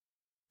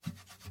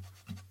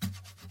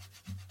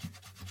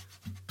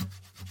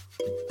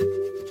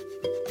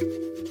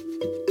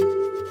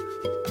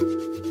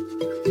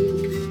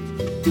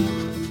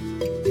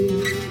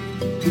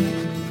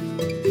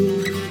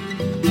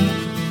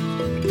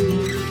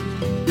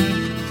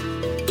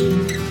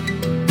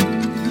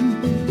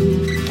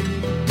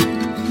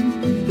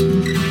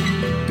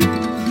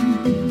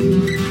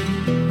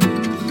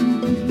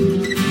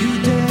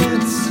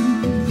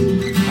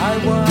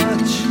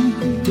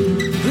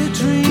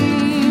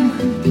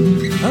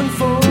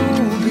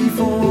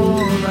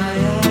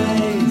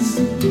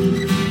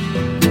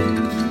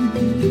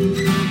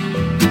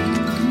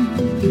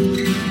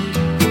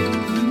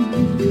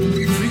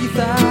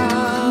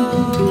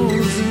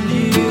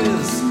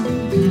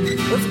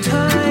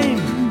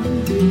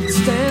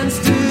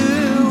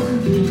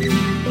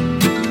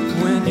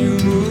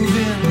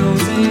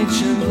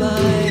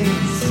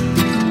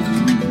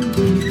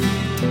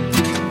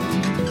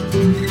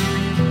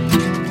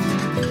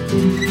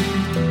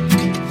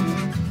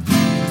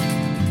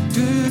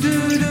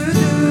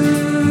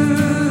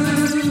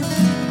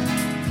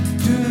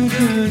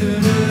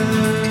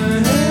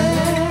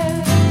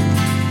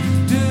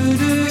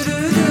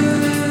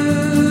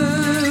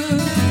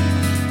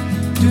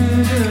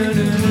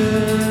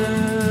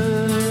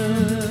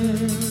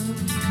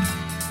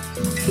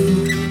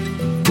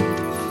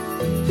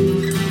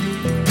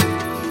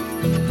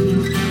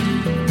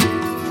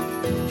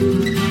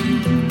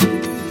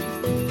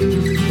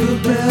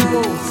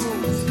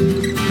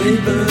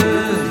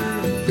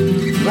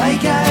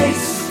Like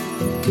ice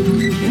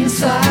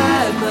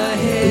inside my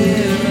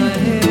head, my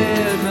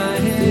head, my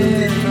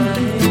head, my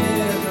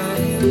head, my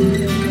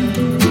head.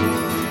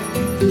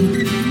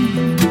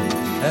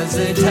 As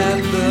they tap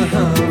the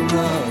hum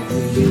of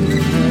the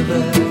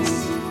universe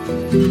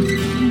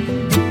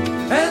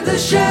and the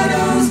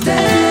shadows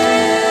dance.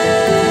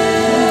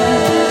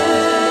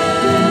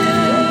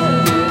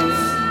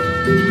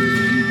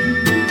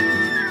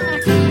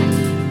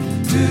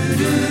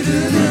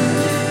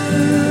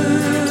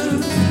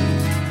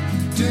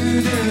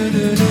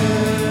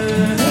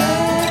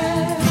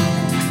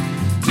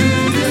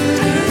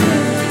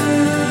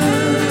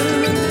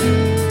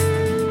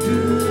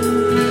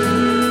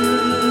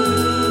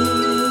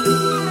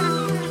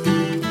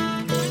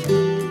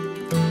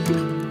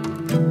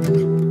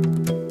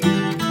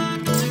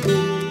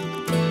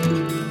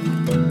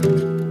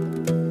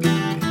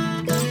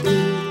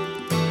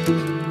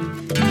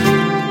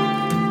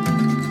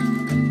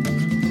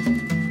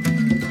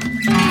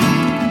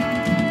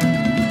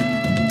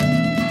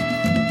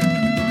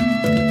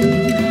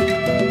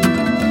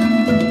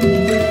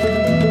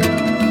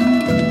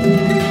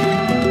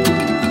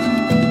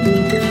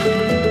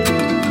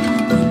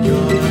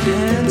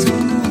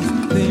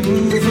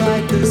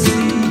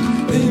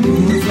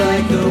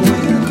 Like the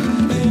wind,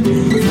 they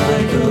move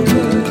like a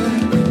bird.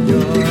 When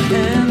your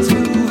hands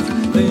move,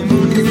 they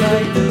move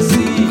like the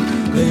sea,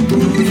 they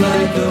move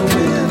like the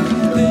wind.